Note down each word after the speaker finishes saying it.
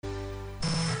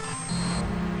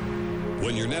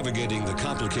When you're navigating the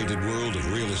complicated world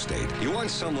of real estate, you want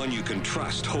someone you can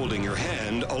trust holding your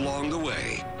hand along the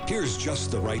way. Here's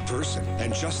just the right person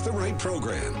and just the right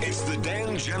program. It's the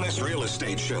Dan Gemus Real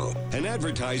Estate Show, an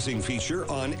advertising feature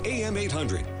on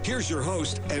AM800. Here's your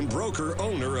host and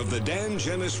broker-owner of the Dan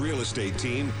Gemus Real Estate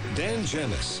Team, Dan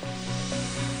Gemus.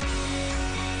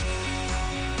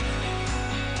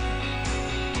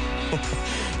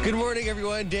 Good morning,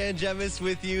 everyone. Dan Gemus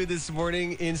with you this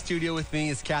morning. In studio with me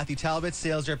is Kathy Talbot,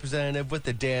 sales representative with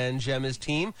the Dan Gemus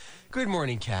team. Good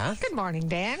morning, Kath. Good morning,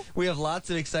 Dan. We have lots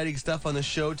of exciting stuff on the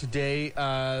show today.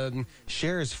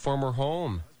 Cher's former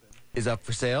home is up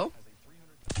for sale.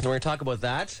 So we're going to talk about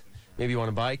that. Maybe you want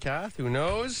to buy, Kath. Who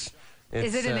knows?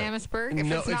 Is it in Amherstburg? If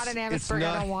it's not in Amherstburg,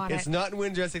 I don't want it. It's not in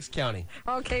Windsor, Essex County.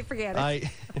 Okay, forget it.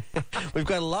 We've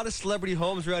got a lot of celebrity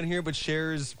homes around here, but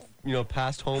Cher's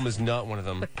past home is not one of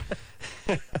them.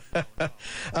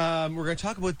 We're going to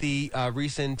talk about the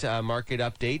recent market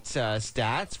update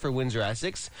stats for Windsor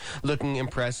Essex. Looking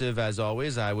impressive as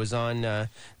always. I was on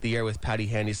the air with Patty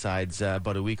Handysides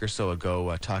about a week or so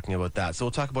ago talking about that. So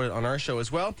we'll talk about it on our show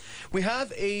as well. We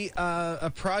have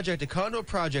a project, a condo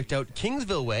project out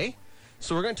Kingsville way.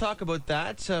 So we're going to talk about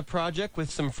that project with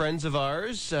some friends of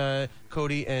ours,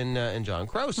 Cody and John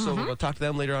Kraus. So we'll talk to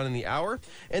them later on in the hour.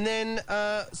 And then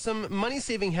some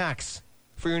money-saving hacks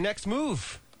for your next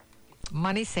move.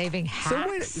 Money-saving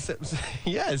hacks?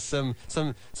 Some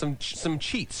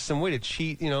cheats, some way to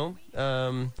cheat,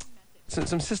 some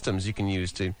systems you can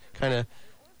use to kind of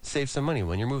save some money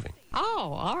when you're moving.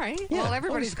 Oh, all right. Yeah. Well,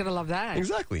 everybody's going to love that.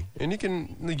 Exactly. And you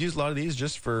can use a lot of these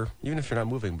just for, even if you're not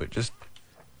moving, but just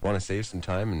want to save some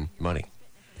time and money.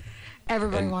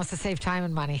 Everybody wants to save time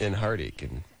and money. And heartache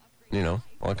and,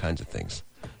 all kinds of things.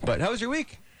 But how was your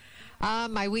week?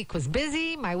 My week was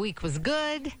busy. My week was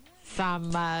good. Some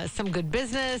good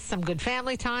business, some good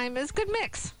family time. It was a good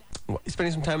mix. You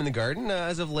spending some time in the garden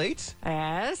as of late?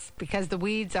 Yes, because the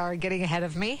weeds are getting ahead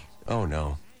of me. Oh,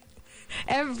 no.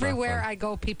 Everywhere I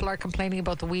go, people are complaining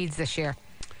about the weeds this year.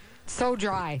 So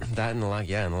dry. That and the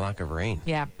lack of rain.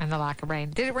 Yeah, and the lack of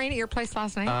rain. Did it rain at your place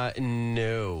last night?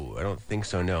 No, I don't think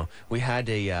so. No, we had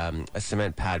a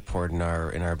cement pad poured in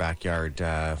our backyard.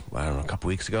 I don't know, a couple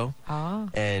weeks ago. Oh.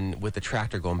 And with the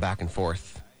tractor going back and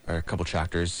forth, or a couple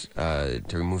tractors to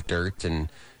remove dirt and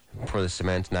pour the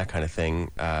cement and that kind of thing,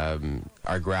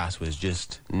 our grass was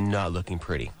just not looking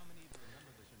pretty.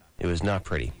 It was not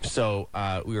pretty. So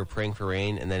we were praying for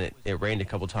rain, and then it rained a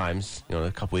couple times, a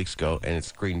couple weeks ago, and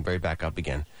it's greened right back up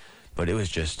again. But it was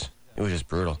just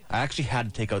brutal. I actually had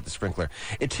to take out the sprinkler.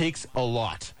 It takes a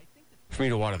lot for me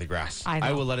to water the grass. I know.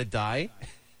 I will let it die.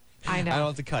 I know. I don't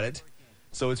have to cut it.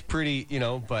 So it's pretty,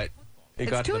 but it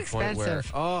got to the point where,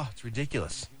 it's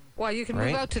ridiculous. Well, you can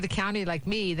move out to the county like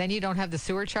me, then you don't have the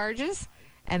sewer charges,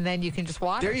 and then you can just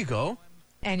water. There you go.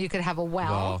 And you could have a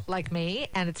well like me,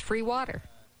 and it's free water.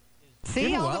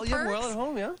 See all the perks? You have a well at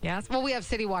home, yeah? Yes. Well, we have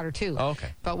city water, too. Oh, okay.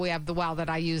 But we have the well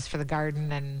that I use for the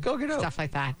garden and stuff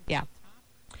like that. Yeah.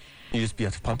 You have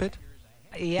to pump it?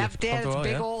 Yep, Dad. It's a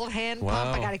big old hand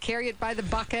pump. I got to carry it by the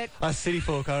bucket. Us city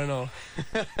folk, I don't know.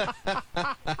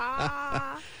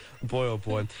 Boy, oh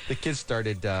boy. The kids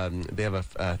started, they have a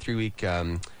 3-week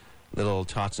little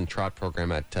Tots and Trot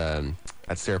program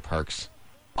at Sarah Parks.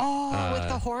 Oh, with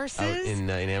the horses? Out in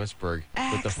Amherstburg.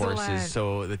 Excellent. With the horses.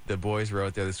 So the boys were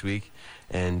out there this week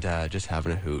and just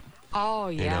having a hoot. Oh,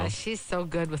 yeah. She's so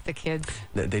good with the kids.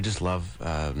 They just love,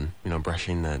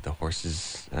 brushing the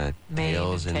horses'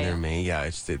 tails and their mane.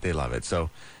 Yeah, they love it. So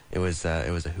it was a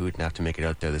hoot, and I have to make it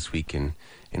out there this week and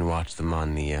watch them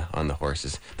on the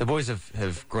horses. The boys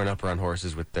have grown up around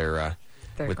horses with their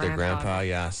grandpa.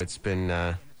 Yeah, so it's been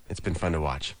fun to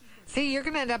watch. See, you're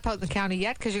going to end up out in the county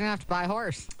yet because you're going to have to buy a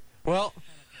horse. Well,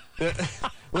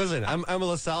 listen, I'm a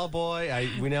LaSalle boy.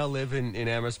 We now live in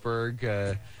Amherstburg.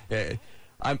 I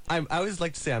always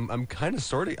like to say I'm kind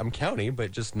of I'm county,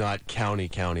 but just not county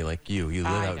like you. You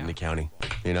live out in the county,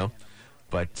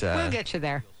 But we'll get you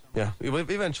there. Yeah,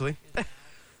 eventually.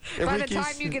 By the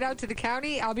time you get out to the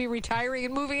county, I'll be retiring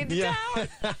and moving into town.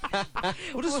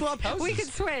 We'll just swap houses. We can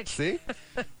switch. See?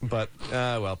 But,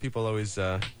 people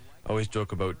always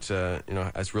joke about,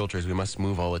 as realtors, we must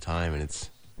move all the time, and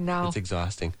it's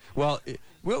exhausting. Well,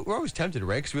 we're always tempted,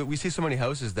 right? Because we see so many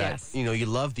houses that, you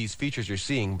love these features you're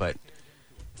seeing, but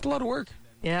it's a lot of work.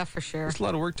 Yeah, for sure. It's a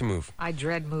lot of work to move. I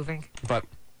dread moving. But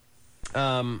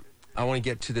I want to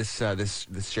get to this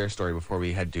Cher story before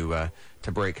we head to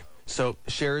break. So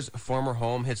Cher's former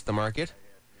home hits the market.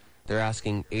 They're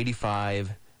asking $85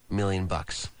 million.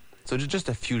 So just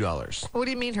a few dollars. What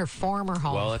do you mean her former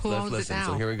home? Well, Who owns listen. it now?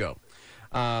 So here we go.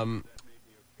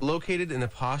 Located in the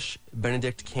posh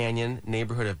Benedict Canyon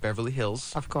neighborhood of Beverly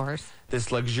Hills, Of course.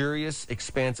 this luxurious,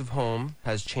 expansive home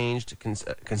has changed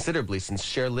considerably since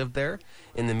Cher lived there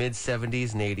in the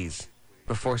mid-70s and 80s,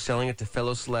 before selling it to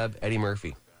fellow celeb Eddie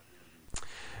Murphy.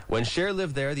 When Cher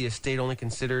lived there, the estate only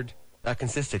considered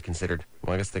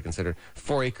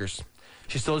 4 acres.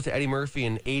 She sold it to Eddie Murphy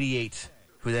in 88,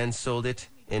 who then sold it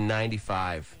in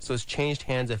 95. So it's changed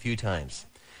hands a few times.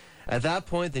 At that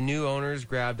point, the new owners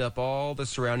grabbed up all the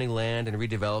surrounding land and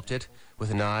redeveloped it with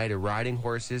an eye to riding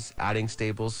horses, adding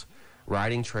stables,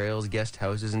 riding trails, guest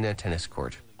houses, and a tennis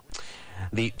court.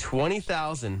 The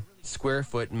 20,000 square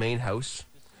foot main house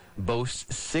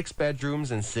boasts 6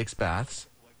 bedrooms and 6 baths,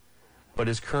 but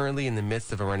is currently in the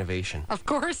midst of a renovation. Of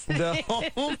course. The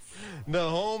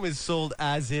home is sold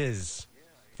as is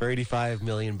for $85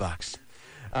 million.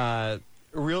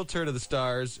 Realtor to the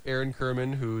stars, Aaron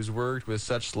Kerman, who's worked with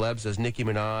such celebs as Nicki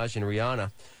Minaj and Rihanna,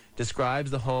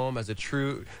 describes the home as a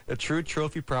true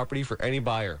trophy property for any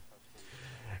buyer.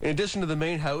 In addition to the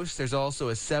main house, there's also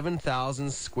a 7,000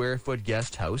 square foot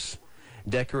guest house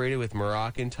decorated with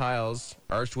Moroccan tiles,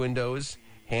 arched windows,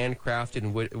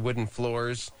 handcrafted wooden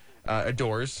floors,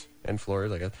 doors and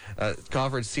floors, I guess,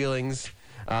 coffered ceilings.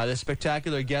 The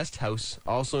spectacular guest house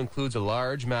also includes a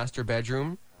large master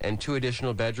bedroom and 2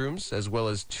 additional bedrooms, as well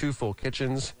as 2 full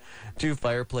kitchens, 2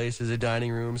 fireplaces, a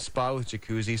dining room, spa with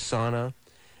jacuzzi, sauna,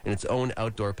 and its own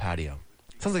outdoor patio.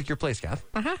 Sounds like your place, Kath.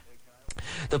 Uh-huh.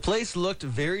 The place looked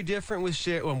very different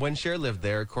when Cher lived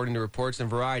there, according to reports in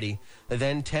Variety. The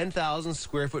then 10,000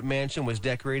 square foot mansion was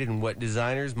decorated in what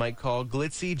designers might call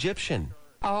glitzy Egyptian.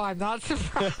 Oh, I'm not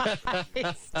surprised.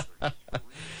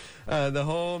 The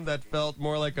home that felt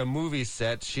more like a movie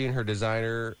set, she and her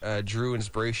designer drew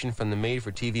inspiration from the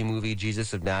made-for-TV movie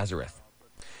Jesus of Nazareth.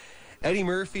 Eddie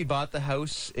Murphy bought the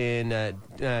house in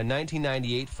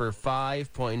 1998 for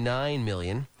 $5.9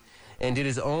 million and did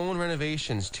his own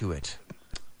renovations to it,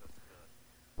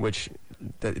 which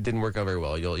that didn't work out very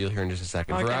well. You'll hear in just a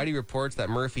second. Okay. Variety reports that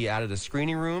Murphy added a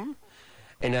screening room,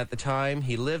 and at the time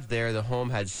he lived there, the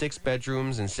home had 6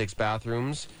 bedrooms and 6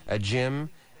 bathrooms, a gym,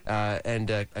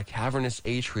 and a cavernous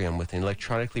atrium with an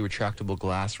electronically retractable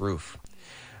glass roof.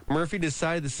 Murphy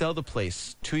decided to sell the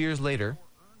place 2 years later,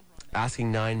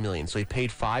 asking $9 million. So he paid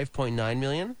 $5.9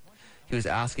 million. He was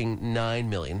asking $9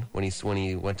 million when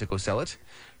he went to go sell it.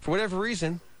 For whatever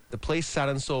reason, the place sat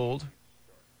unsold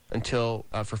until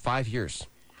for 5 years,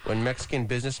 when Mexican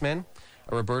businessman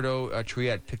Roberto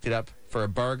Triet picked it up for a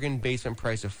bargain basement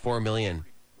price of $4 million.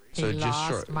 So He just lost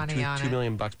short, money on $2 it.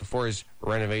 million bucks before his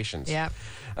renovations. Yep.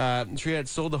 Triet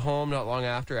sold the home not long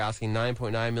after, asking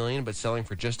 $9.9 million, but selling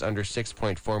for just under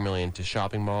 $6.4 million to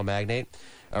shopping mall magnate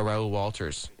Raul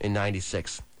Walters in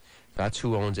 '96. That's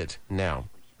who owns it now.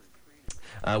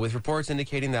 With reports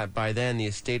indicating that by then the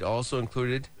estate also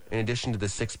included, in addition to the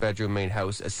 6-bedroom main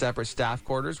house, a separate staff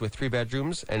quarters with 3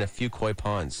 bedrooms and a few koi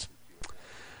ponds.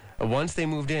 Once they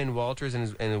moved in, Walters and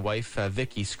his wife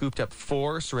Vicky scooped up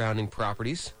 4 surrounding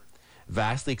properties,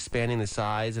 vastly expanding the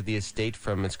size of the estate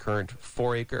from its current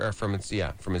 4 acre, or from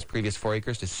his previous 4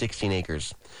 acres to 16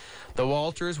 acres. The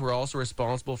Walters were also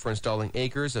responsible for installing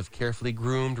acres of carefully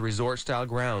groomed resort-style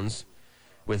grounds,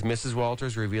 with Mrs.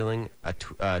 Walters revealing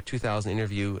a 2000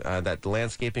 interview that the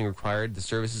landscaping required the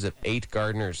services of 8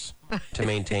 gardeners to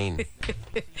maintain.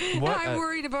 I'm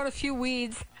worried about a few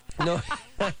weeds. No.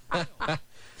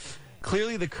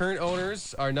 Clearly, the current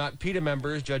owners are not PETA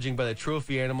members, judging by the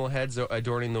trophy animal heads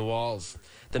adorning the walls.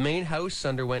 The main house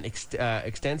underwent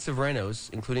extensive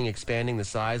renos, including expanding the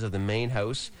size of the main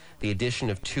house, the addition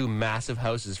of 2 massive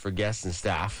houses for guests and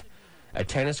staff, a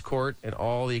tennis court, and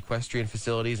all the equestrian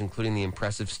facilities, including the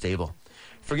impressive stable.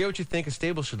 Forget what you think a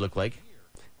stable should look like.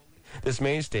 This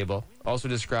main stable, also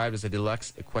described as a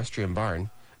deluxe equestrian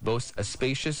barn, boasts a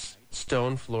spacious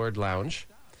stone-floored lounge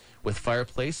with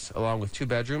fireplace, along with 2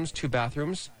 bedrooms, 2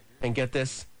 bathrooms, and get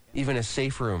this, even a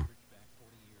safe room.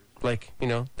 Like,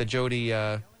 the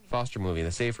Jodie Foster movie,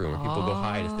 The Safe Room, where people go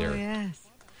hide if they're... Yes.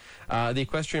 The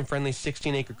equestrian-friendly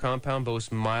 16-acre compound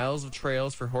boasts miles of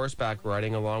trails for horseback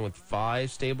riding, along with 5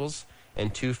 stables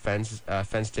and 2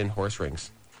 fenced-in horse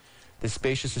rings. This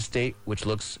spacious estate, which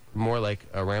looks more like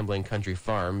a rambling country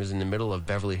farm, is in the middle of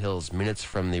Beverly Hills, minutes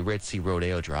from the ritzy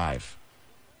Rodeo Drive.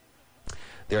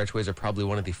 The archways are probably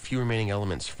one of the few remaining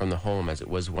elements from the home as it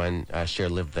was when Cher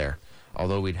lived there,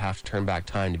 although we'd have to turn back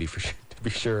time to be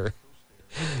sure.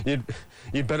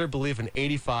 You'd better believe an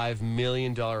 $85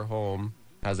 million home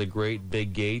has a great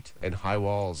big gate and high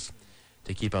walls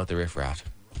to keep out the riffraff.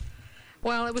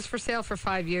 Well, it was for sale for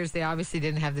 5 years. They obviously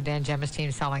didn't have the Dan Gemus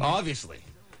team selling it. Obviously.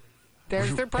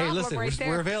 There's their problem Hey, listen, right there.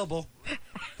 we're available. If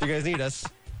you guys need us.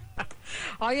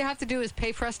 All you have to do is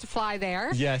pay for us to fly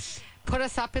there. Yes. Put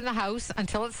us up in the house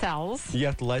until it sells. You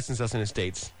have to license us in the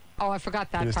States. Oh, I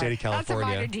forgot that In the part. state of California.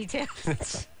 That's a minor detail.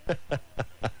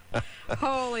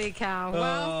 Holy cow.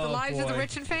 Well, the lives of the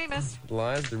rich and famous. The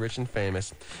lives of the rich and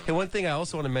famous. Hey, one thing I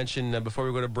also want to mention before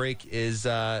we go to break is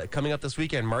coming up this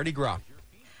weekend, Mardi Gras.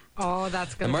 Oh,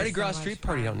 that's good. The Mardi Gras street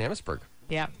party out in Amherstburg.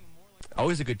 Yep.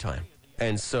 Always a good time.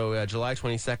 And so July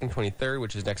 22nd, 23rd,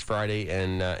 which is next Friday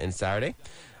and Saturday.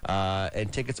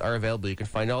 And tickets are available. You can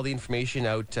find all the information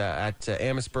out at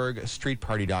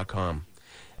AmherstburgStreetParty.com.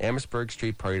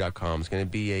 AmherstburgStreetParty.com. It's going to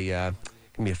be a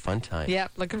fun time.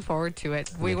 Yep, looking forward to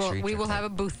it. We will have a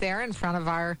booth there in front of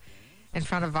our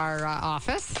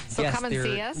office. So yes, come and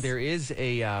see us. There is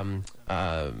the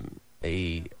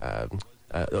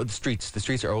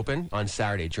streets are open on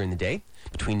Saturday during the day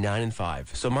between 9 and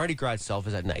 5. So Mardi Gras itself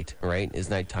is at night, right? Is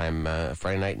nighttime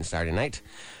Friday night and Saturday night.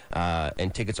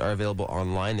 And tickets are available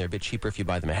online. They're a bit cheaper if you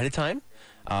buy them ahead of time.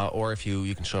 Or if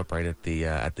you can show up right at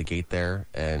the gate there.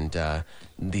 And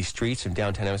the streets in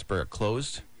downtown Amherstburg are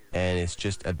closed, and it's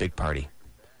just a big party.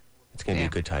 It's going to be a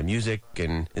good time. Music,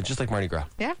 and it's just like Mardi Gras.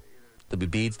 Yeah. There'll be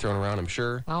beads thrown around, I'm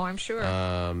sure. Oh, I'm sure.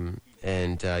 So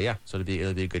it'll be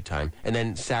a good time. And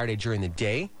then Saturday during the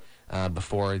day,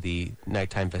 before the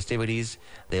nighttime festivities,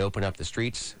 they open up the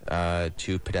streets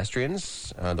to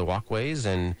pedestrians, the walkways,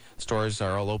 and stores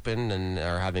are all open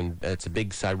and it's a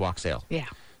big sidewalk sale. Yeah.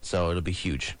 So it'll be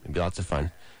huge. It'll be lots of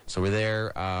fun. So we're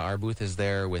there. Our booth is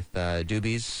there with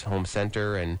Doobies Home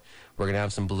Center, and we're going to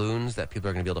have some balloons that people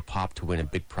are going to be able to pop to win a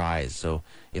big prize. So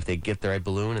if they get the right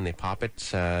balloon and they pop it,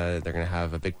 they're going to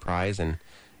have a big prize, and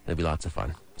it'll be lots of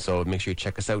fun. So make sure you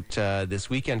check us out this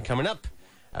weekend coming up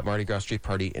at Mardi Gras Street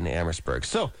Party in Amherstburg.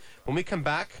 So when we come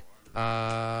back,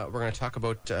 we're going to talk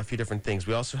about a few different things.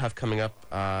 We also have coming up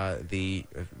the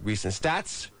recent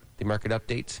stats, the market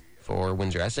update for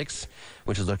Windsor Essex,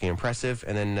 which is looking impressive.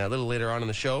 And then a little later on in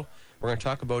the show, we're going to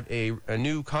talk about a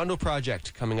new condo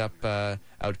project coming up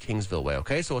out Kingsville way,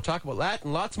 okay? So we'll talk about that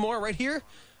and lots more right here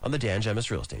on the Dan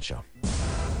Gemus Real Estate Show.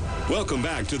 Welcome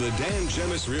back to the Dan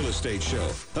Gemus Real Estate Show,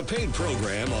 a paid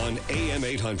program on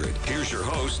AM800. Here's your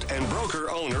host and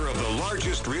broker-owner of the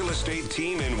largest real estate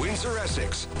team in Windsor,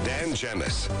 Essex, Dan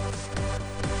Gemus.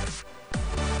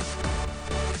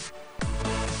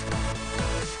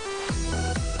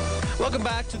 Welcome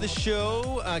back to the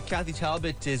show. Kathy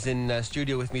Talbot is in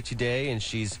studio with me today, and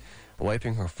she's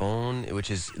wiping her phone,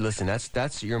 which is, listen,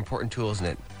 that's your important tool, isn't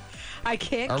it? I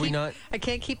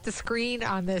can't keep the screen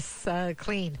on this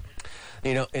clean.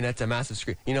 You know, and that's a massive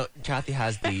screen. You know, Kathy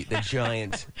has the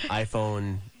giant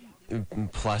iPhone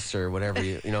Plus or whatever,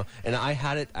 and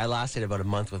I lasted about a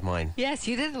month with mine. Yes,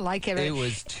 you didn't like it. It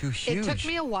was too huge. It took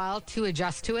me a while to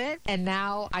adjust to it, and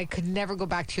now I could never go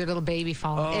back to your little baby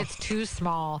phone. Oh. It's too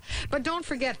small. But don't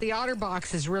forget, the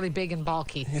OtterBox is really big and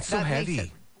bulky. It's so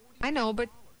heavy. I know, but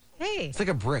hey. It's like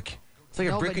a brick. It's like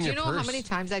a brick in your purse. Do you know how many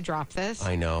times I dropped this?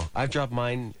 I know. I've dropped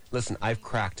mine. Listen, I've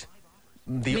cracked.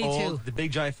 The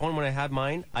big giant phone, when I had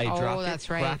mine, I dropped it,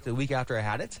 cracked the week after I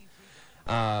had it.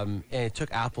 And it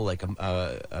took Apple like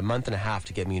a month and a half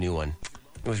to get me a new one.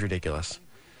 It was ridiculous.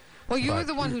 Well, you were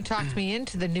the one who talked me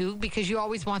into the new, because you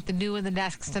always want the new and the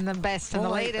next and the best and the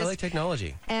latest. I like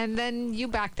technology. And then you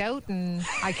backed out, and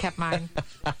I kept mine.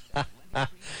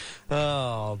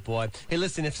 Oh, boy. Hey,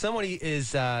 listen, if somebody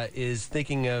is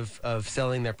thinking of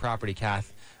selling their property,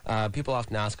 Kath, people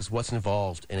often ask us what's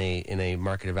involved in a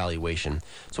market evaluation.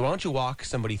 So why don't you walk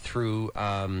somebody through,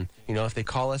 if they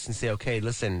call us and say, okay,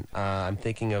 listen, I'm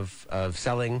thinking of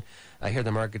selling. I hear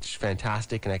the market's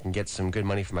fantastic and I can get some good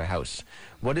money for my house.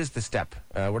 What is the step?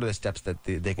 What are the steps that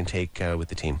they can take with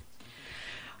the team?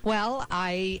 Well,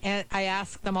 I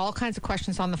ask them all kinds of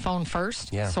questions on the phone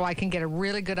first, so I can get a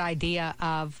really good idea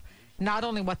of not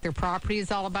only what their property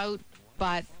is all about,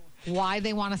 but why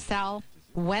they want to sell,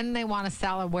 when they want to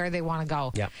sell, and where they want to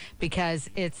go. Yeah. Because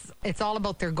it's all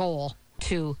about their goal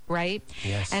too, right?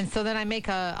 Yes. And so then I make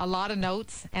a lot of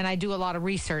notes, and I do a lot of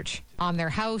research on their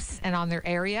house and on their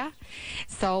area.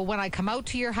 So when I come out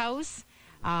to your house,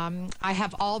 I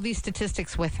have all these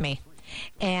statistics with me.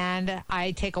 And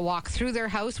I take a walk through their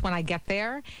house when I get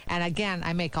there. And again,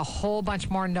 I make a whole bunch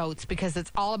more notes, because it's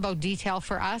all about detail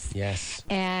for us. Yes.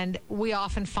 And we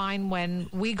often find when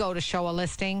we go to show a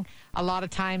listing, a lot of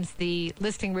times the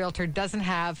listing realtor doesn't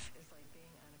have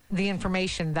the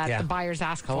information that the buyers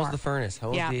ask for. How was the furnace?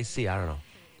 How was the AC? I don't know.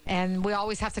 And we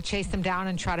always have to chase them down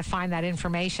and try to find that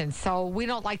information. So we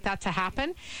don't like that to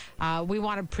happen. We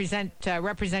want to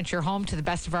represent your home to the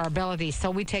best of our ability.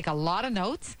 So we take a lot of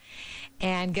notes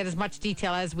and get as much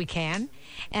detail as we can.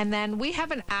 And then we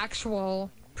have an actual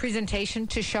presentation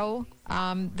to show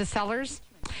the sellers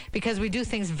because we do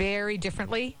things very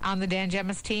differently on the Dan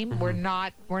Gemus team. We're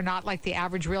not like the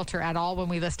average realtor at all when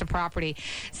we list a property.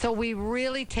 So we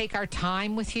really take our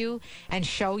time with you and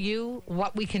show you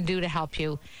what we can do to help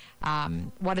you,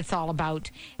 what it's all about.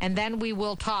 And then we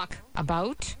will talk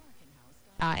about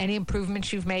any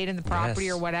improvements you've made in the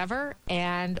property or whatever,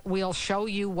 and we'll show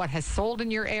you what has sold in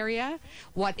your area,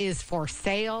 what is for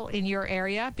sale in your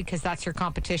area, because that's your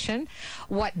competition,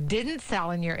 what didn't sell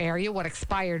in your area, what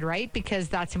expired, right, because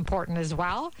that's important as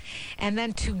well. And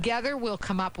then together we'll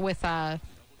come up with a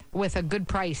good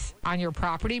price on your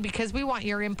property, because we want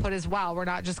your input as well. We're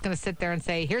not just going to sit there and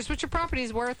say, here's what your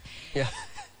property's worth. Yeah.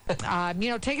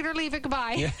 Take it or leave it,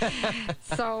 goodbye. Yeah.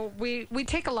 So we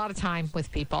take a lot of time with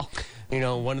people.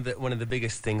 One of the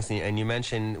biggest things, and you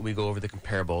mentioned we go over the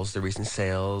comparables, the recent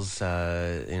sales,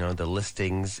 the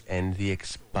listings and the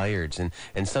expireds,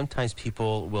 and sometimes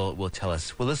people will tell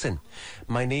us, well, listen,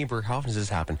 my neighbor, how often does this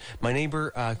happen? My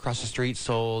neighbor across the street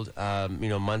sold,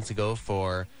 months ago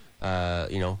for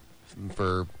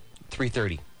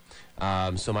 $330.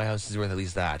 So my house is worth at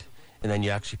least that. And then you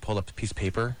actually pull up the piece of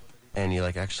paper. And you're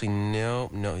like, actually, no.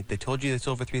 They told you they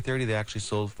sold for $330. They actually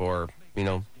sold for,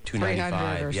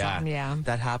 $295 or something. Yeah,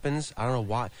 that happens. I don't know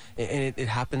why, and it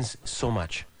happens so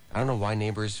much. I don't know why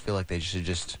neighbors feel like they should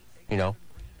just, I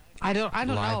don't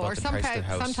know. Or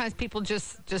sometimes people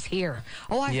just hear.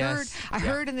 Oh, I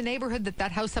heard in the neighborhood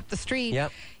that house up the street,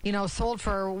 sold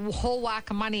for a whole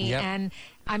whack of money. Yep. And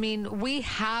I mean, we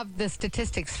have the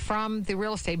statistics from the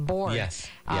real estate board. Yes.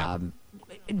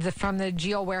 From the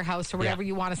geo warehouse or whatever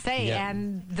you want to say,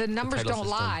 and the numbers don't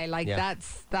lie. Like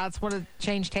that's what it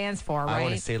changed hands for, right? I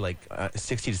want to say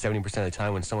 60 to 70% of the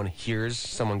time when someone hears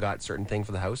someone got a certain thing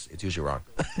for the house, it's usually wrong.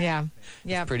 Yeah.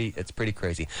 It's pretty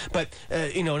crazy. But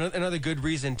another good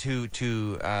reason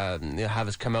to have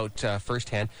us come out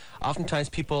firsthand. Oftentimes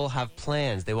people have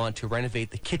plans. They want to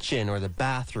renovate the kitchen or the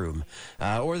bathroom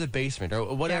or the basement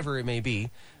or whatever it may be.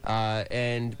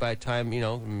 And by the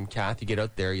time, Kath, you get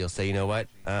out there, you'll say, you know what,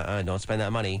 don't spend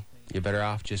that money. You're better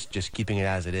off just keeping it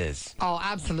as it is. Oh,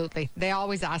 absolutely. They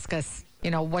always ask us,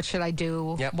 what should I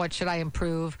do? Yep. What should I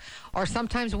improve? Or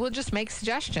sometimes we'll just make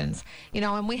suggestions,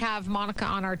 and we have Monica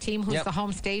on our team who's the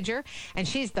home stager, and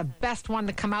she's the best one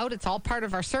to come out. It's all part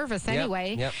of our service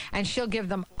anyway. Yep. And she'll give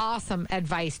them awesome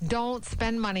advice. Don't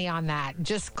spend money on that.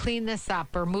 Just clean this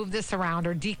up or move this around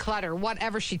or declutter,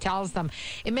 whatever she tells them.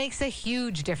 It makes a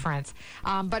huge difference.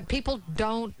 But people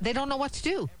don't know what to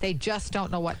do. They just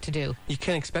don't know what to do. You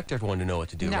can't expect everyone to know what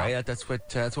to do, right? That's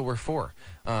what we're for.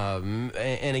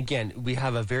 And again, we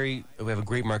have a great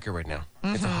market right now.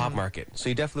 Mm-hmm. It's a hot market, so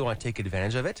you definitely want to take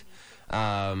advantage of it.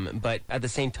 But at the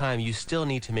same time, you still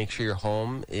need to make sure your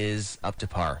home is up to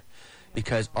par,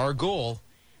 because our goal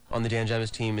on the Dan Gemus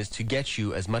team is to get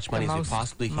you as much money as we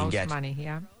possibly can get. Most money,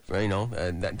 yeah.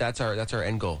 That's our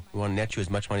end goal. We want to net you as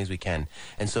much money as we can.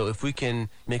 And so if we can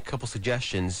make a couple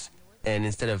suggestions, and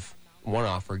instead of one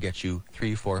offer, get you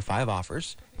 3, 4, 5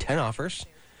 offers, 10 offers,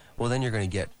 well, then you're going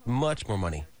to get much more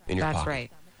money in your pocket. That's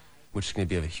right. Which is going to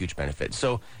be of a huge benefit.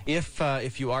 So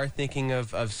if you are thinking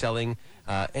of selling,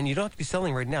 and you don't have to be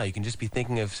selling right now, you can just be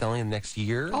thinking of selling in the next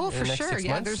year. Oh, for the next sure. 6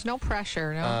 Yeah, months. there's no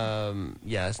pressure. No.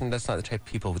 Yes, and that's not the type of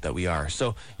people that we are.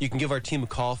 So you can give our team a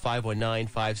call,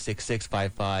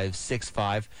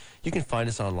 519-566-5565. You can find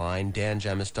us online,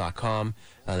 dangemus.com.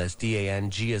 That's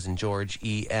D-A-N-G as in George,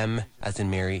 E-M as in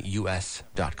Mary,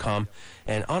 US.com.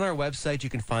 And on our website, you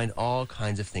can find all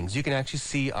kinds of things. You can actually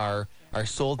see our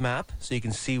sold map, so you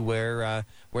can see where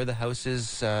the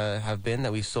houses have been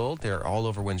that we've sold. They're all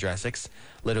over Windsor, Essex,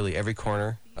 literally every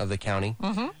corner of the county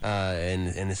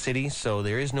in the city. So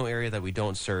there is no area that we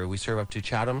don't serve. We serve up to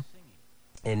Chatham,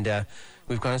 and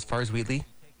we've gone as far as Wheatley.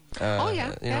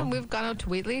 We've gone out to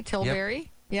Wheatley, Tilbury. Yep.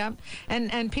 Yeah,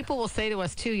 and people will say to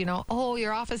us too, oh,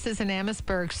 your office is in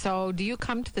Amherstburg, so do you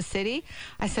come to the city?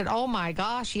 I said, oh my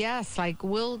gosh, yes,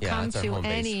 we'll come to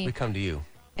any. We come to you.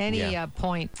 Any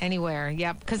point, anywhere,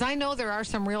 because I know there are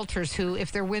some realtors who,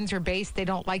 if they're Windsor-based, they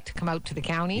don't like to come out to the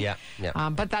county.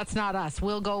 But that's not us.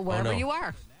 We'll go wherever you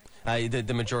are.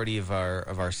 The majority of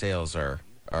our sales are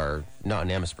not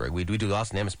in Amherstburg. We do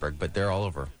lots in Amherstburg, but they're all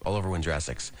over Windsor,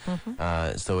 Essex.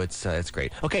 Mm-hmm. So it's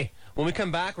great. Okay, when we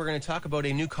come back, we're going to talk about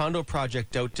a new condo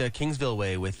project out Kingsville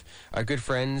way with our good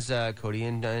friends Cody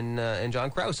and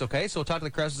John Kraus. Okay, so we'll talk to the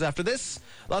Krauses after this.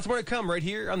 Lots more to come right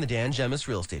here on the Dan Gemus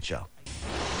Real Estate Show.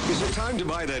 Is it time to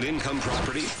buy that income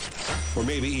property? Or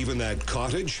maybe even that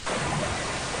cottage?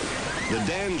 The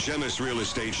Dan Gemus Real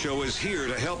Estate Show is here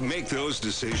to help make those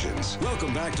decisions.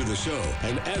 Welcome back to the show,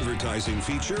 an advertising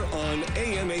feature on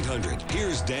AM800.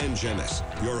 Here's Dan Gemus,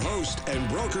 your host and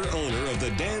broker-owner of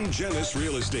the Dan Gemus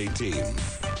Real Estate Team.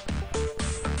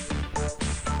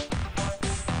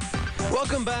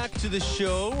 Welcome back to the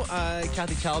show.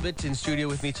 Kathy Talbot in studio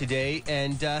with me today.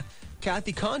 And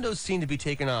Kathy, condos seem to be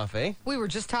taking off, eh? We were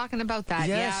just talking about that.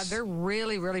 Yes. Yeah, they're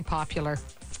really, really popular.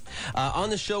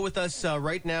 On the show with us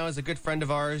right now is a good friend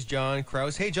of ours, John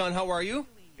Kraus. Hey, John, how are you?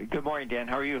 Good morning, Dan.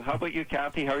 How are you? How about you,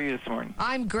 Kathy? How are you this morning?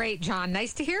 I'm great, John.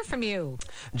 Nice to hear from you.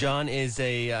 John is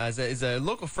a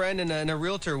local friend and a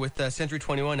realtor with Century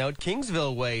 21 out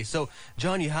Kingsville way. So,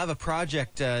 John, you have a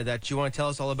project that you want to tell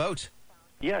us all about.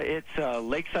 Yeah, it's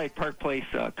Lakeside Park Place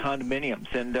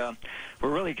Condominiums, and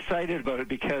we're really excited about it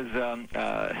because,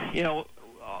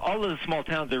 all of the small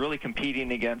towns are really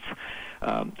competing against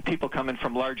people coming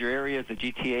from larger areas, the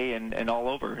GTA, and all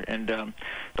over. And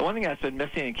the one thing that's been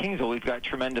missing in Kingsville, we've got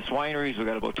tremendous wineries. We've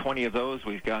got about 20 of those.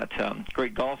 We've got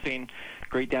great golfing,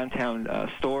 great downtown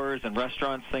stores and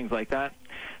restaurants, things like that.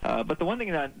 But the one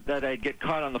thing that I'd get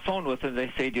caught on the phone with is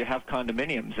they say, do you have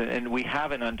condominiums? And we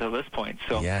haven't until this point.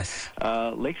 So yes.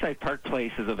 Lakeside Park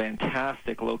Place is a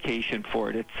fantastic location for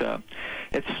it.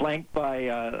 It's flanked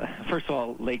by, first of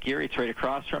all, Lake Erie. It's right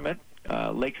across from it.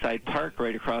 Lakeside Park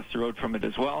right across the road from it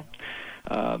as well.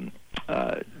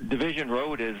 Division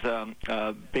Road is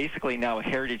basically now a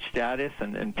heritage status,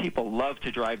 and people love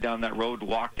to drive down that road,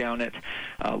 walk down it.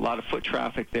 A lot of foot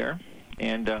traffic there.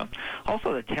 And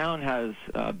also the town has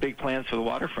big plans for the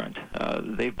waterfront.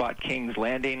 They've bought King's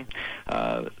Landing.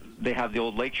 They have the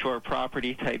old lakeshore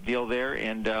property type deal there,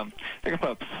 and they're going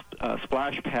to put a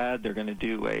splash pad. They're going to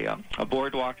do a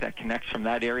boardwalk that connects from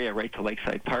that area right to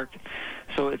Lakeside Park.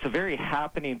 So it's a very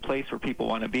happening place where people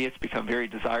want to be. It's become very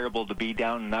desirable to be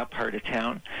down in that part of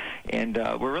town, and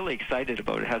we're really excited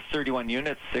about it. It has 31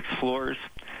 units, 6 floors,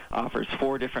 offers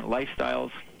 4 different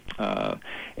lifestyles,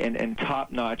 and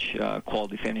top-notch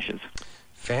quality finishes.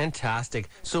 Fantastic.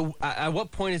 So at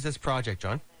what point is this project,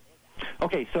 John?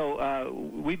 Okay, so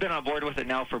we've been on board with it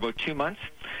now for about 2 months,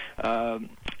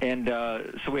 and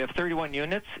so we have 31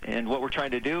 units, and what we're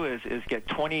trying to do is get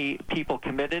 20 people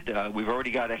committed. We've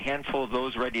already got a handful of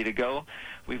those ready to go.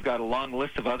 We've got a long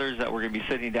list of others that we're going to be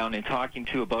sitting down and talking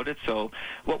to about it. So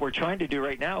what we're trying to do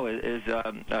right now is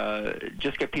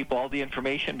just get people all the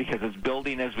information because it's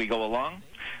building as we go along.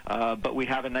 But we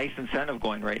have a nice incentive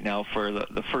going right now for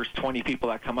the first 20 people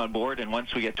that come on board, and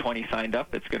once we get 20 signed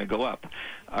up, it's going to go up.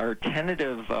 Our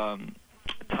tentative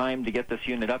time to get this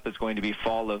unit up is going to be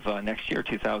fall of next year,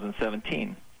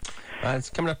 2017.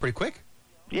 It's coming up pretty quick.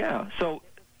 Yeah, so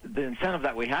the incentive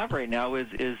that we have right now is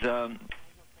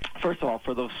first of all,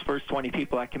 for those first 20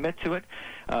 people that commit to it,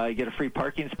 you get a free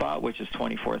parking spot, which is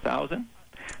 $24,000.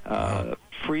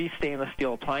 Free stainless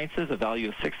steel appliances, a value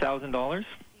of $6,000.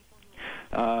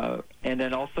 And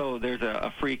then also there's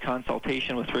a free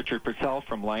consultation with Richard Purcell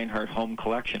from Lionheart Home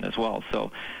Collection as well.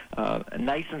 So a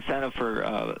nice incentive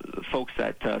for folks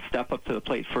that step up to the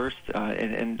plate first.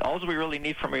 And all we really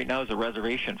need from right now is a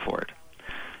reservation for it.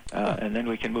 And then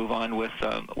we can move on with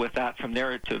that from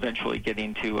there to eventually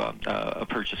getting to a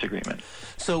purchase agreement.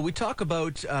 So we talk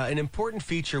about an important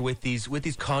feature with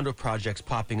these condo projects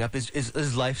popping up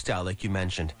is lifestyle, like you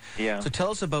mentioned. Yeah. So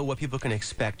tell us about what people can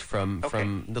expect from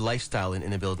the lifestyle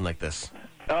in a building like this.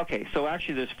 Okay, so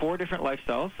actually there's 4 different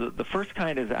lifestyles. The first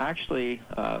kind is actually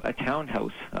a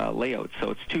townhouse layout.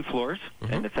 So it's 2 floors,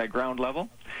 and it's at ground level.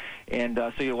 And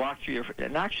so you walk through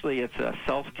and actually it's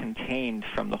self-contained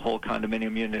from the whole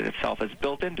condominium unit itself. It's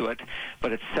built into it,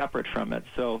 but it's separate from it.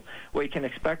 So what you can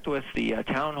expect with the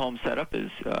townhome setup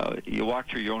is you walk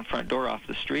through your own front door off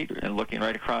the street and looking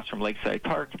right across from Lakeside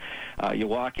Park. You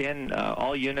walk in,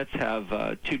 all units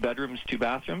have 2 bedrooms, 2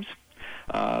 bathrooms.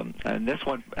 And this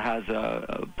one has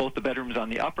both the bedrooms on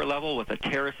the upper level with a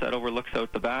terrace that overlooks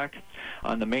out the back.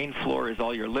 On the main floor is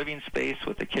all your living space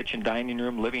with the kitchen, dining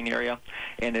room, living area,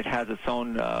 and it has its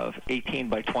own 18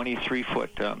 by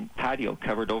 23-foot patio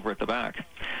covered over at the back.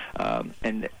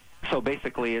 And so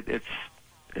basically it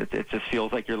just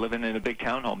feels like you're living in a big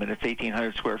townhome, and it's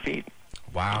 1,800 square feet.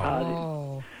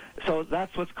 Wow. So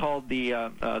that's what's called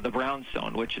the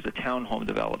brownstone, which is a townhome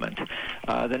development.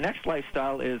 The next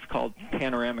lifestyle is called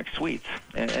panoramic suites,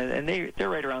 and they're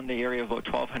right around the area of about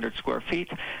 1,200 square feet,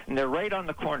 and they're right on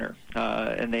the corner,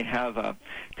 and they have a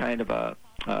kind of a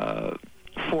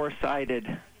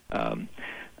 4-sided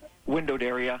windowed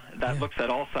area that looks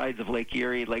at all sides of Lake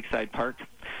Erie, Lakeside Park.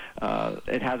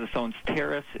 It has its own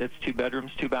terrace. It's 2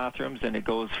 bedrooms, 2 bathrooms, and it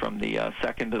goes from the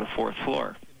 2nd to the 4th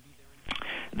floor.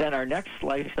 Then our next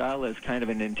lifestyle is kind of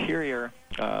an interior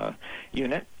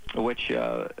unit, which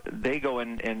they go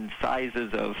in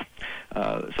sizes of,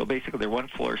 so basically they're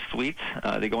 1-floor suites.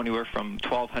 They go anywhere from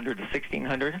 1,200 to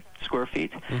 1,600 square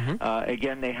feet.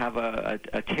 Again, they have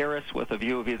a terrace with a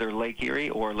view of either Lake Erie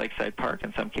or Lakeside Park.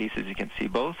 In some cases, you can see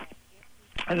both.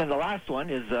 And then the last one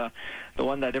is the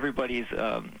one that everybody's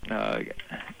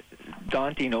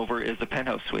daunting over is the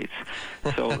penthouse suites.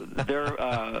 So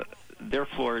their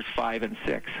floors 5 and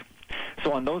 6.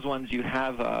 So on those ones, you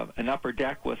have an upper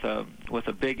deck with a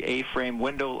big A-frame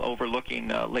window overlooking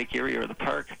Lake Erie or the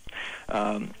park.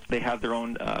 They have their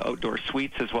own outdoor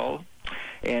suites as well,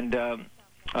 and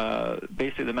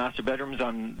basically the master bedrooms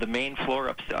on the main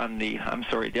floor,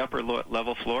 the upper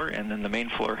level floor, and then the main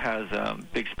floor has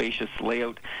big spacious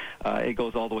layout. It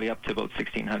goes all the way up to about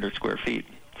 1,600 square feet,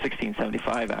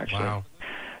 1,675 actually. Wow.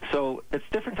 So it's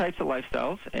different types of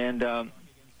lifestyles, and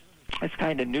it's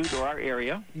kind of new to our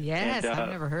area. Yes, and, I've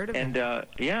never heard of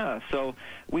it. So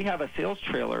we have a sales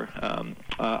trailer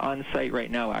on site right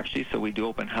now, actually. So we do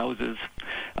open houses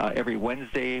every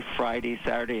Wednesday, Friday,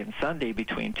 Saturday, and Sunday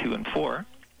between 2 and 4.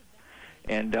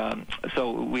 And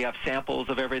so we have samples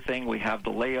of everything. We have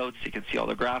the layouts. You can see all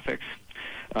the graphics.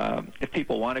 If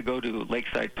people want to go to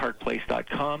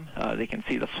lakesideparkplace.com, they can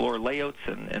see the floor layouts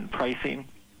and pricing.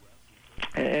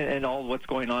 And all what's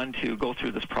going on to go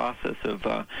through this process of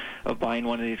buying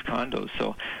one of these condos.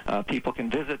 So people can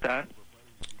visit that.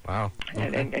 Wow.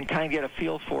 Okay. And kind of get a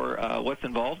feel for what's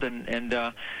involved, and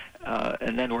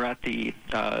then we're at the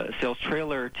sales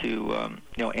trailer to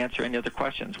answer any other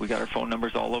questions. We got our phone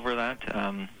numbers all over that,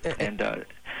 and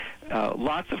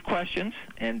lots of questions.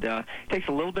 And it takes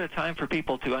a little bit of time for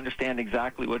people to understand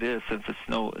exactly what it is, since it's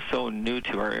so new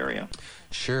to our area.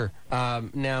 Sure.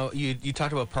 Now you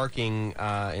talked about parking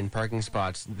in parking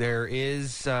spots. There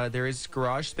is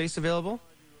garage space available.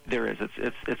 There is.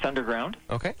 It's underground.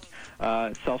 Okay.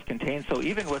 It's self-contained. So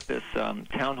even with this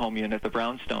townhome unit, the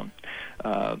Brownstone,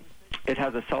 it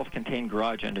has a self-contained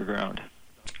garage underground.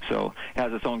 So it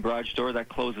has its own garage door that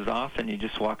closes off, and you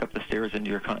just walk up the stairs into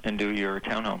your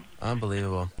townhome.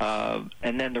 Unbelievable.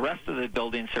 And then the rest of the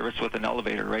building serviced with an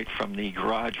elevator right from the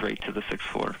garage right to the 6th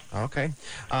floor. Okay.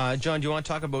 John, do you want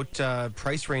to talk about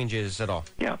price ranges at all?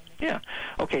 Yeah.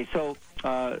 Okay, so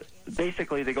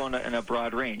basically they go in a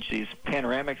broad range. These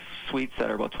panoramic suites that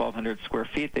are about 1,200 square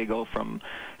feet, they go from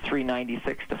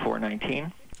 $396 to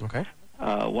 $419. Okay.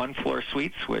 One-floor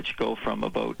suites, which go from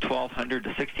about 1,200 to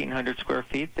 1,600 square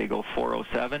feet, they go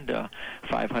 $407 to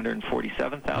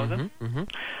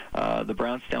 $547,000. The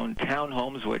Brownstone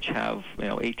townhomes, which have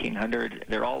 1,800,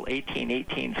 they're all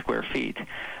 18 square feet,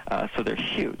 so they're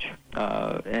huge.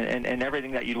 And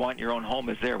everything that you'd want in your own home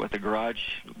is there, with a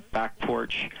garage, back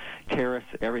porch, terrace,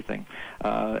 everything.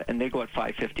 And they go at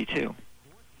 $552.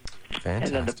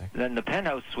 Fantastic. And then the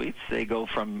penthouse suites, they go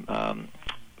from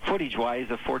footage-wise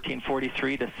of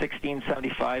 1443 to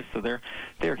 1675, so they're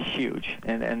huge,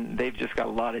 and they've just got a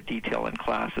lot of detail and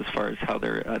class as far as how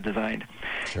they're designed.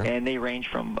 Sure. And they range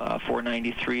from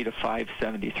 493 to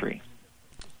 573.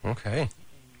 Okay,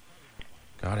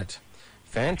 got it.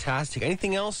 Fantastic.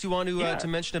 Anything else you want to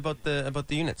mention about the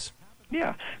units?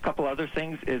 Yeah, a couple other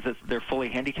things is that they're fully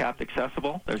handicapped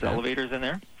accessible. There's elevators in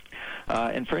there.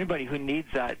 And for anybody who needs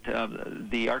that,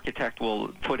 the architect will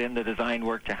put in the design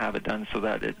work to have it done so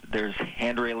that there's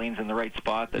hand railings in the right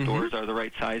spot, the doors are the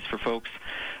right size for folks.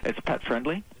 It's pet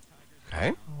friendly.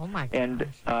 Okay. Oh my gosh. And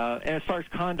as far as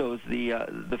condos,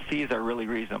 the fees are really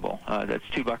reasonable. That's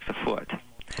 $2 a foot.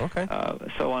 Okay.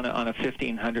 So on a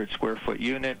 1,500 square foot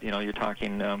unit, you're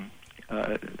talking a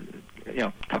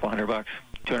couple $100,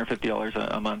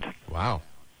 $250 a month. Wow,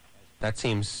 that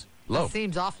seems low. That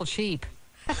seems awful cheap.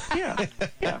 Yeah.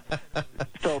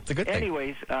 So, it's a good thing.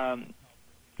 anyways,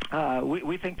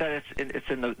 we think that it's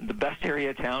in the best area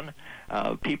of town.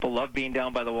 People love being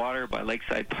down by the water, by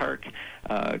Lakeside Park.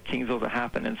 Kingsville's a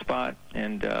happening spot,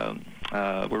 and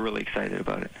we're really excited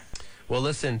about it. Well,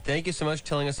 listen, thank you so much for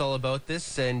telling us all about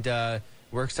this, and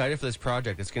we're excited for this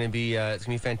project. It's going to be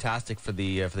fantastic for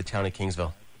the town of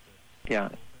Kingsville. Yeah.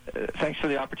 Thanks for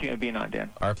the opportunity of being on, Dan.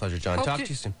 Our pleasure, John. Talk to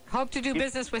you soon. Hope to do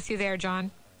business with you there,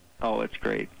 John. Oh, it's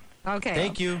great. Okay.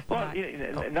 Thank you. Well,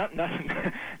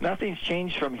 nothing's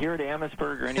changed from here to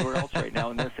Amherstburg or anywhere else right now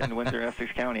in Windsor and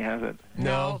Essex County, has it?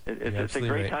 No. It's a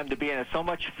great time to be in. It's so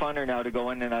much funner now to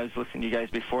go in, and I was listening to you guys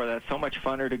before that. It's so much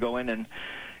funner to go in and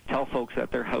tell folks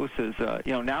that their house is,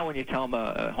 now when you tell them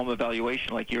a home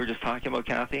evaluation like you were just talking about,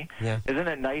 Kathy, isn't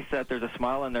it nice that there's a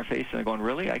smile on their face and they're going,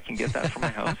 really? I can get that for my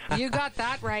house? You got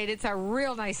that right. It's a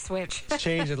real nice switch. It's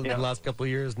changed in the last couple of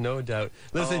years, no doubt.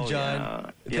 Listen,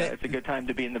 John. Yeah, it's a good time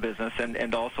to be in the business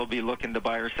and also be looking to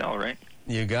buy or sell, right?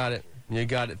 You got it.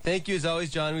 Thank you as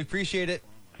always, John. We appreciate it.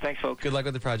 Thanks, folks. Good luck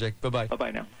with the project. Bye-bye.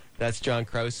 Bye-bye now. That's John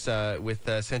Kraus with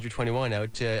Century 21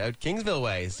 out Kingsville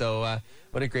way. So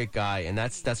what a great guy. And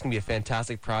that's going to be a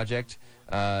fantastic project.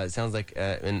 It sounds like,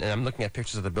 and I'm looking at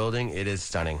pictures of the building. It is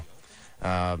stunning.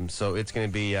 So it's going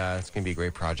to be a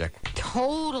great project.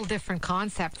 Total different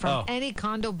concept from any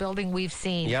condo building we've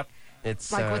seen. Yep.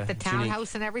 It's like with the it's unique.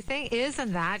 townhouse and everything.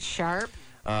 Isn't that sharp?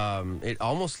 It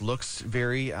almost looks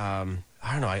very, I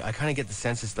don't know, I kind of get the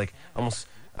sense it's like almost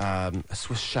a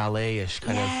Swiss chalet-ish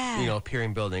kind of,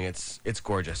 appearing building. It's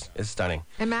gorgeous. It's stunning.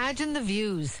 Imagine the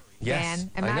views. Yes,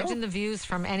 Dan. Imagine the views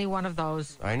from any one of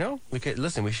those. I know. We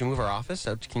should move our office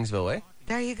out to Kingsville Way.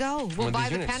 There you go. We'll buy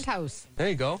the penthouse. There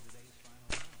you go.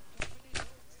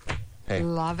 Hey.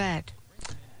 Love it.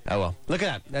 Oh well, look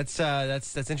at that.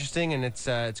 That's interesting, and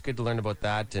it's good to learn about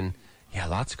that. And yeah,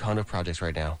 lots of condo projects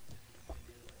right now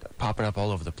popping up all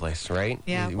over the place, right?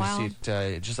 Yeah, we wow. see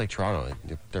it just like Toronto.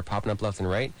 They're popping up left and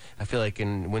right. I feel like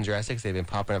in Windsor, Essex, they've been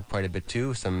popping up quite a bit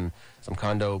too. Some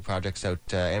condo projects out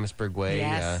Amherstburg Way.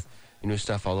 Yes. New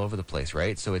stuff all over the place,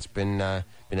 right? So it's been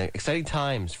exciting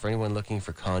times for anyone looking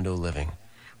for condo living.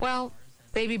 Well,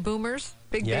 baby boomers,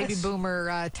 baby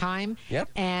boomer time, Yep.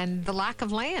 And the lack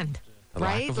of land,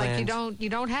 right? Lack of like land. you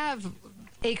don't have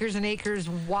acres and acres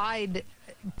wide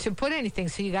to put anything,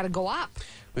 so you got to go up.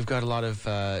 We've got a lot of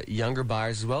younger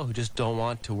buyers as well who just don't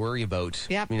want to worry about,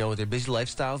 with their busy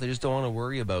lifestyle, they just don't want to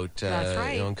worry about, That's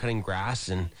right. Cutting grass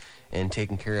and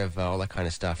taking care of all that kind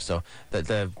of stuff. So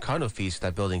the condo fees for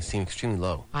that building seem extremely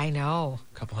low. I know.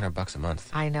 A couple $100 a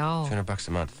month. I know. $200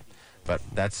 a month. But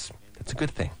that's a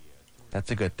good thing.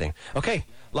 That's a good thing. Okay,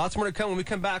 lots more to come. When we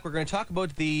come back, we're going to talk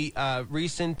about the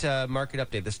recent market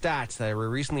update, the stats that were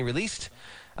recently released.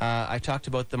 I talked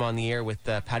about them on the air with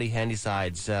Patty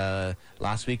Handysides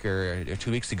last week or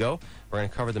 2 weeks ago. We're going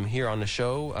to cover them here on the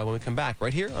show when we come back,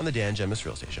 right here on the Dan Gemus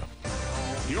Real Estate Show.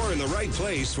 You're in the right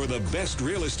place for the best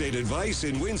real estate advice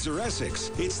in Windsor,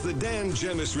 Essex. It's the Dan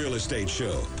Gemus Real Estate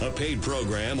Show, a paid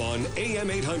program on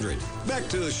AM800. Back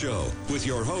to the show with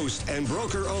your host and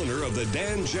broker-owner of the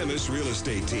Dan Gemus Real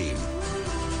Estate Team.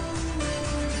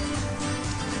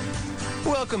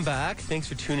 Welcome back. Thanks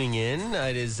for tuning in.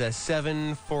 It is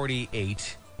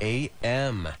 7:48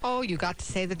 a.m. Oh, you got to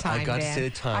say the time, I got Dan. to say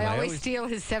the time. I always steal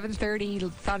his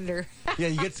 7:30 thunder. Yeah,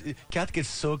 Kathy gets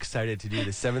so excited to do the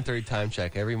 7:30 time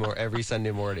check every Sunday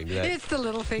morning. It's the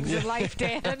little things in life,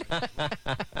 Dan.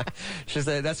 She's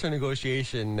that's her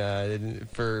negotiation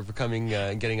for coming,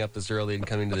 getting up this early and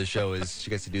coming to the show is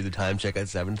she gets to do the time check at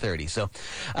 7:30. So,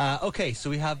 okay, so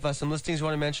we have some listings you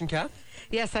want to mention, Kath?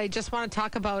 Yes, I just want to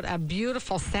talk about a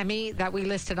beautiful semi that we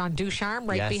listed on Ducharme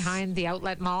right behind the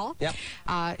outlet mall. Yep.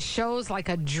 Shows like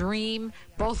a dream.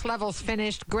 Both levels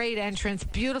finished. Great entrance.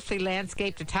 Beautifully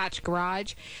landscaped attached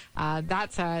garage.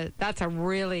 That's a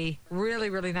really, really,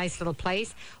 really nice little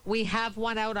place. We have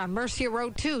one out on Mercia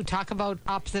Road too. Talk about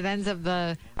opposite ends of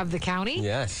the county.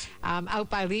 Yes. Out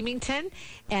by Leamington.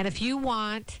 And if you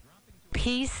want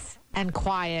peace and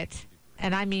quiet,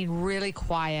 and I mean really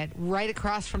quiet, right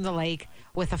across from the lake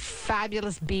with a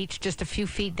fabulous beach just a few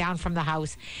feet down from the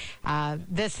house.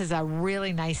 This is a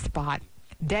really nice spot.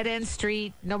 Dead-end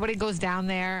street. Nobody goes down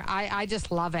there. I just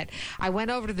love it. I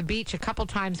went over to the beach a couple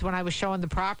times when I was showing the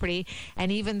property,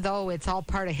 and even though it's all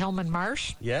part of Hillman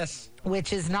Marsh, yes,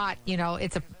 which is not,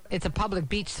 it's a public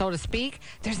beach, so to speak,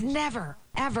 there's never,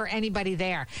 ever anybody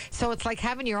there. So it's like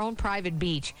having your own private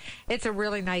beach. It's a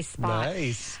really nice spot.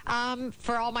 Nice.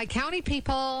 For all my county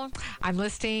people, I'm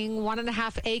listing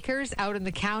 1.5 acres out in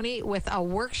the county with a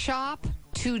workshop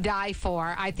to die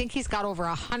for. I think he's got over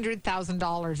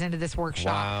 $100,000 into this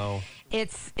workshop. Wow.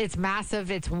 It's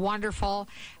massive. It's wonderful.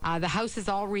 The house is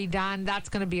all redone. That's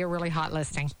going to be a really hot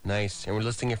listing. Nice. And we're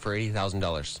listing it for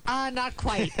 $80,000. Not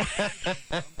quite.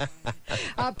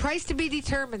 Price to be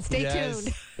determined. Stay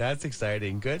tuned. That's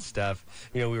exciting. Good stuff.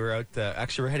 We were out,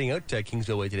 we're heading out to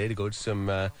Kingsville Way today to go to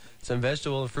some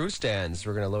vegetable and fruit stands.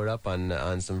 We're going to load up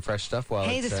on some fresh stuff while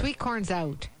the sweet corn's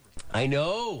out. I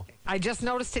know. I just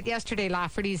noticed it yesterday.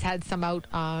 Lafferty's had some out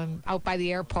by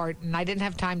the airport, and I didn't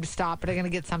have time to stop, but I'm going to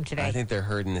get some today. I think they're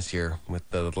hurting this year with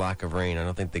the lack of rain. I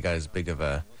don't think they got as big of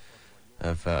a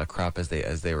crop as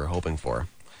they were hoping for.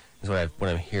 Is what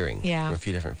I'm hearing from a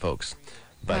few different folks.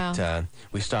 But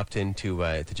we stopped into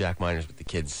to Jack Miner's with the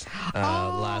kids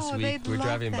last week. We were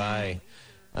driving by,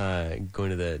 going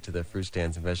to the fruit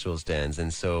stands and vegetable stands,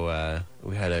 and so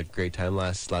we had a great time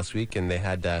last week. And they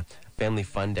had a family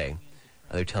fun day.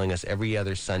 They're telling us every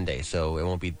other Sunday, so it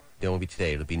won't be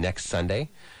today. It'll be next Sunday,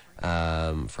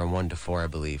 from 1 to 4, I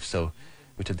believe. So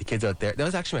we took the kids out there. That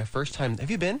was actually my first time. Have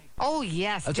you been? Oh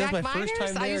yes, Jack my Miner's.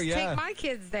 first time there. I used to take my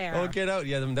kids there. Oh, get out!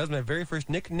 Yeah, that was my very first.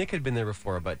 Nick had been there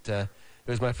before, but it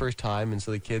was my first time, and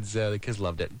so the kids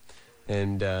loved it.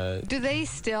 And do they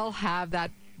still have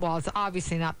that well, it's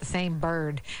obviously not the same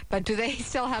bird, but do they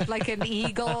still have like an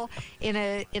eagle in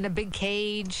a big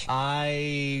cage?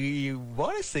 I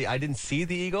want to say I didn't see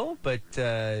the eagle, but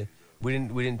we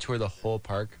didn't tour the whole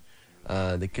park.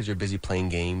 The kids are busy playing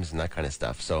games and that kind of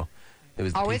stuff. So it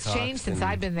was. It's changed since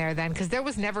I've been there then, because there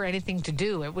was never anything to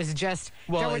do. It was just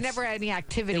there were never any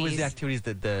activities. It was the activities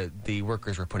that the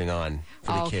workers were putting on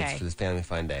for the kids for this family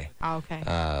fun day. Okay.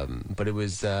 But it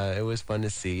was fun to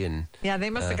see, and yeah, they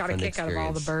must have got a kick out of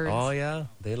all the birds. Oh yeah,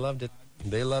 they loved it.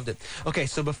 They loved it. Okay,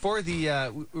 so before we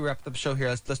wrap up the show here,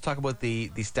 let's talk about the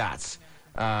stats.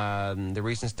 The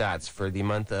recent stats for the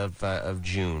month of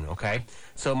June. Okay,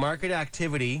 so market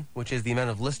activity, which is the amount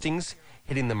of listings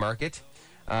hitting the market,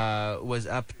 was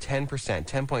up 10%,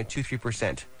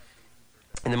 10.23%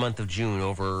 in the month of June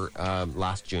over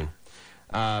last June.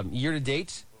 Year to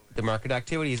date, the market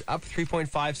activity is up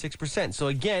 3.56%. So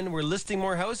again, we're listing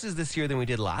more houses this year than we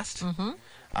did last. Mm-hmm.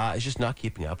 It's just not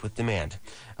keeping up with demand.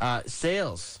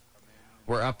 Sales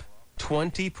were up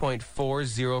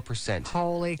 20.40%.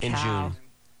 Holy cow. In June.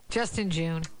 Just in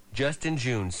June. Just in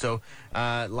June. So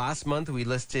last month we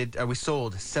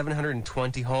sold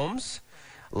 720 homes.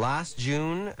 Last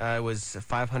June was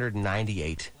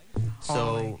 598.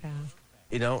 So,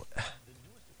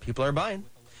 people are buying.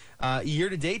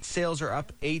 Year-to-date sales are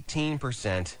up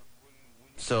 18%.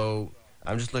 So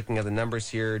I'm just looking at the numbers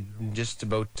here, just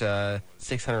about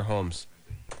 600 homes.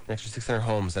 An extra 600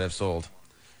 homes that have sold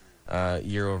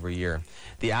year over year.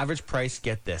 The average price,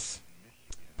 get this.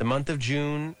 The month of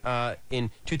June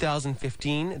in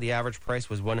 2015, the average price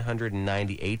was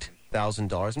 $198,000.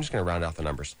 I'm just going to round out the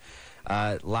numbers.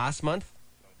 Last month,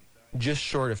 just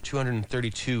short of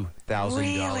 $232,000.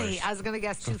 Really? I was going to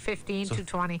guess 215,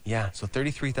 220. Yeah, so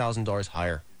 $33,000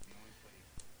 higher.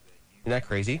 Isn't that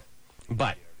crazy?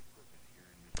 But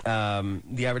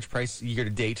the average price year to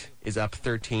date is up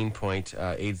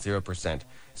 13.80%.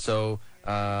 So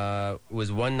it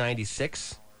was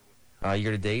 196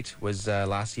 year to date was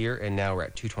last year, and now we're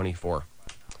at 224.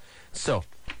 So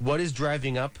what is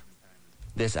driving up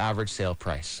this average sale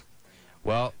price?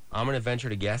 Well, I'm going to venture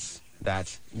to guess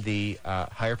that the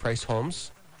higher price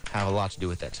homes have a lot to do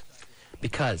with it.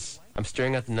 Because I'm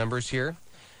staring at the numbers here.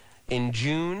 In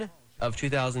June of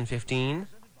 2015,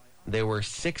 there were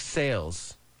 6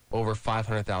 sales over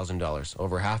 $500,000.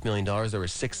 Over $500,000, there were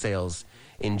 6 sales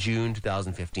in June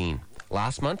 2015.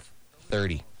 Last month,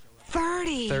 30.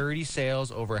 30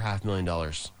 sales over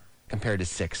 $500,000 compared to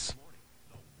 6.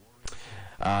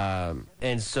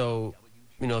 And so,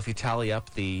 if you tally up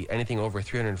anything over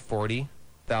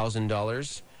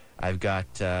 $340,000, I've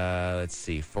got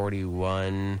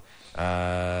 41,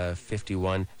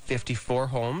 51, 54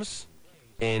 homes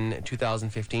in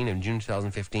 2015, in June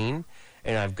 2015,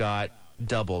 and I've got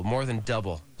more than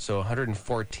double, so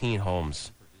 114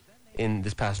 homes in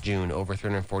this past June over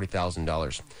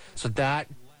 $340,000. So that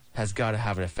has got to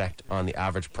have an effect on the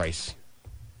average price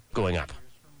going up.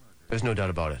 There's no doubt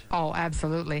about it. Oh,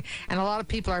 absolutely. And a lot of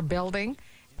people are building,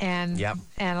 and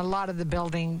a lot of the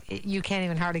building, you can't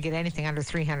even hardly get anything under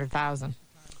 $300,000.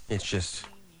 It's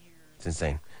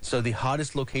insane. So the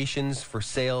hottest locations for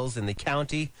sales in the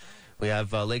county, we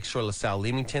have Lakeshore, LaSalle,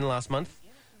 Leamington last month.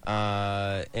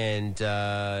 And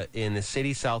in the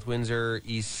city, South Windsor,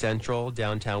 East Central,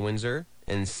 downtown Windsor,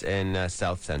 and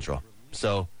South Central.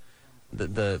 So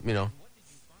the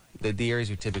areas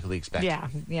you typically expect. Yeah,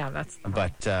 that's.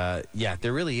 But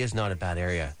there really is not a bad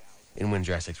area in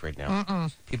Windsor, Essex right now. Mm-mm.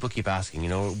 People keep asking,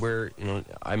 where,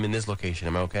 I'm in this location.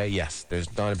 Am I okay? Yes,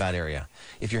 there's not a bad area.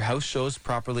 If your house shows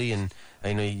properly, and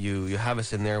you have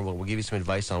us in there, we'll give you some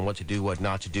advice on what to do, what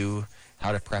not to do,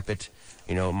 how to prep it.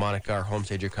 Monica, our home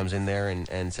stager, comes in there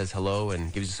and says hello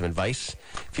and gives you some advice.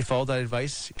 If you follow that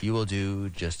advice, you will do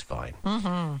just fine.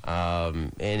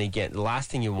 Mm-hmm. And again, the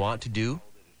last thing you want to do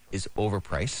is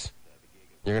overprice.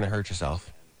 You're going to hurt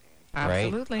yourself.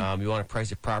 Absolutely. Right? You want to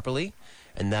price it properly,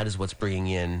 and that is what's bringing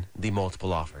in the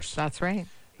multiple offers. That's right.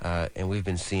 And we've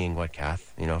been seeing,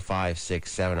 Kath? 5,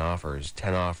 6, 7 offers,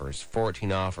 10 offers,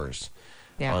 14 offers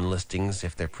on listings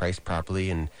if they're priced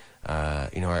properly. And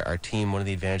our team, one of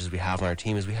the advantages we have on our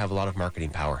team is we have a lot of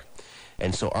marketing power.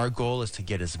 And so our goal is to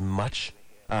get as much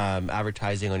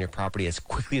advertising on your property as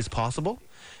quickly as possible,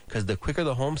 because the quicker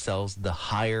the home sells, the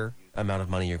higher amount of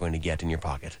money you're going to get in your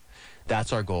pocket.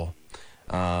 That's our goal.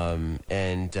 We'll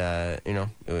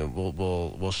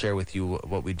share with you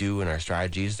what we do and our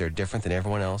strategies. They're different than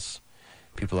everyone else.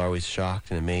 People are always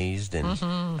shocked and amazed and,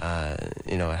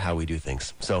 at how we do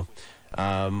things. So,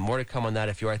 more to come on that.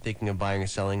 If you are thinking of buying or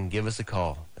selling, give us a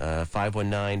call,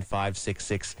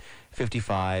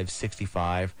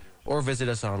 519-566-5565, or visit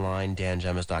us online,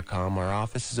 dangemus.com. Our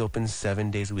office is open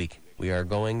 7 days a week. We are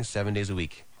going 7 days a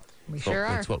week. We sure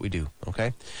are. That's what we do,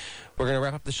 okay? We're going to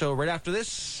wrap up the show right after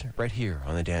this, right here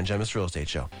on the Dan Gemus Real Estate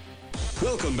Show.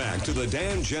 Welcome back to the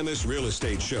Dan Gemus Real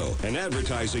Estate Show, an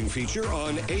advertising feature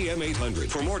on AM800.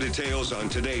 For more details on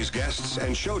today's guests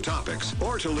and show topics,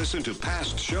 or to listen to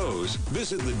past shows,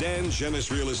 visit the Dan Gemus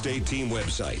Real Estate Team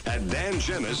website at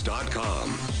dangemus.com.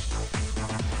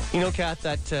 You know, Kath,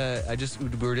 that we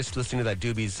were just listening to that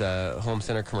Doobie's Home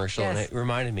Center commercial, Yes. and it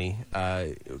reminded me.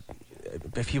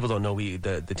 If people don't know,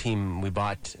 the team, we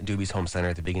bought Doobie's Home Center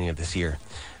at the beginning of this year.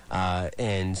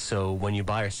 And so when you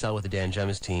buy or sell with the Dan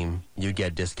Gemus team, you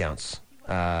get discounts,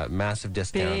 massive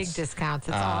discounts. Big discounts.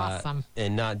 It's awesome.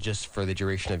 And not just for the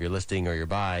duration of your listing or your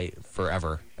buy,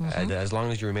 forever. As long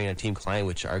as you remain a team client,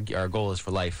 which our goal is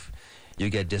for life, you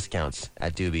get discounts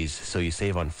at Doobie's. So you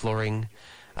save on flooring,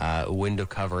 window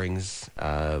coverings.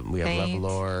 We have Paint.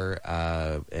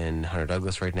 Levelor and Hunter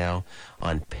Douglas right now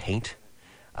on paint.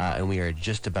 And we are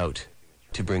just about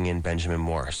to bring in Benjamin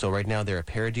Moore. So right now they're a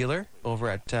paradealer over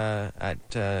at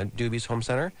Doobie's Home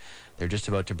Center. They're just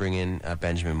about to bring in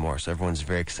Benjamin Moore. So everyone's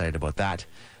very excited about that.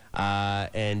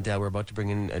 And we're about to bring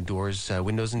in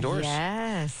windows and doors.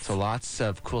 Yes. So lots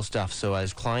of cool stuff. So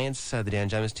as clients, the Dan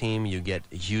Gemus team, you get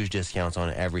huge discounts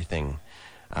on everything,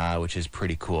 which is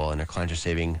pretty cool. And our clients are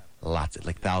saving lots,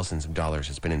 like thousands of dollars.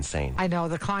 It's been insane. I know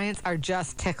the clients are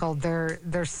just tickled. They're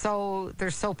so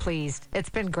pleased. It's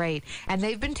been great, and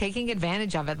they've been taking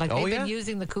advantage of it. Like they've been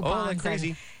using the coupons. like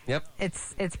crazy. Yep.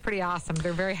 It's pretty awesome.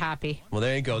 They're very happy. Well,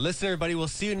 there you go. Listen, everybody, we'll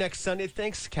see you next Sunday.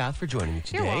 Thanks, Kath, for joining me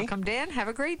today. You're welcome, Dan. Have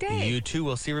a great day. You too.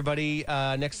 We'll see everybody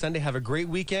next Sunday. Have a great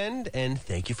weekend, and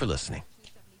thank you for listening.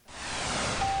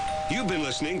 You've been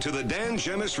listening to the Dan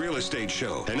Gemus Real Estate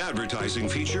Show, an advertising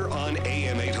feature on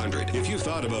AM800. If you've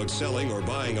thought about selling or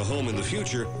buying a home in the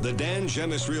future, the Dan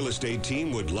Gemus Real Estate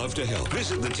Team would love to help.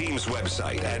 Visit the team's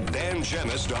website at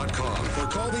dangemus.com or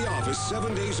call the office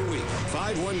 7 days a week,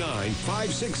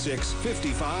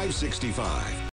 519-566-5565.